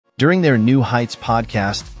During their New Heights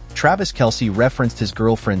podcast, Travis Kelce referenced his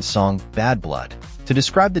girlfriend's song Bad Blood to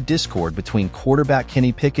describe the discord between quarterback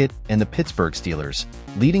Kenny Pickett and the Pittsburgh Steelers,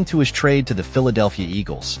 leading to his trade to the Philadelphia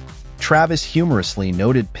Eagles. Travis humorously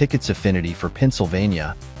noted Pickett's affinity for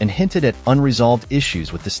Pennsylvania and hinted at unresolved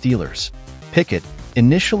issues with the Steelers. Pickett,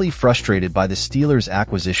 initially frustrated by the Steelers'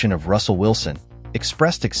 acquisition of Russell Wilson,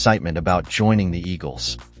 expressed excitement about joining the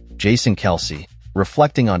Eagles. Jason Kelce,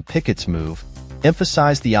 reflecting on Pickett's move,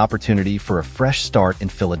 emphasized the opportunity for a fresh start in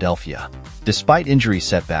Philadelphia. Despite injury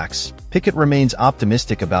setbacks, Pickett remains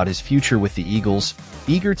optimistic about his future with the Eagles,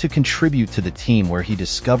 eager to contribute to the team where he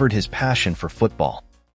discovered his passion for football.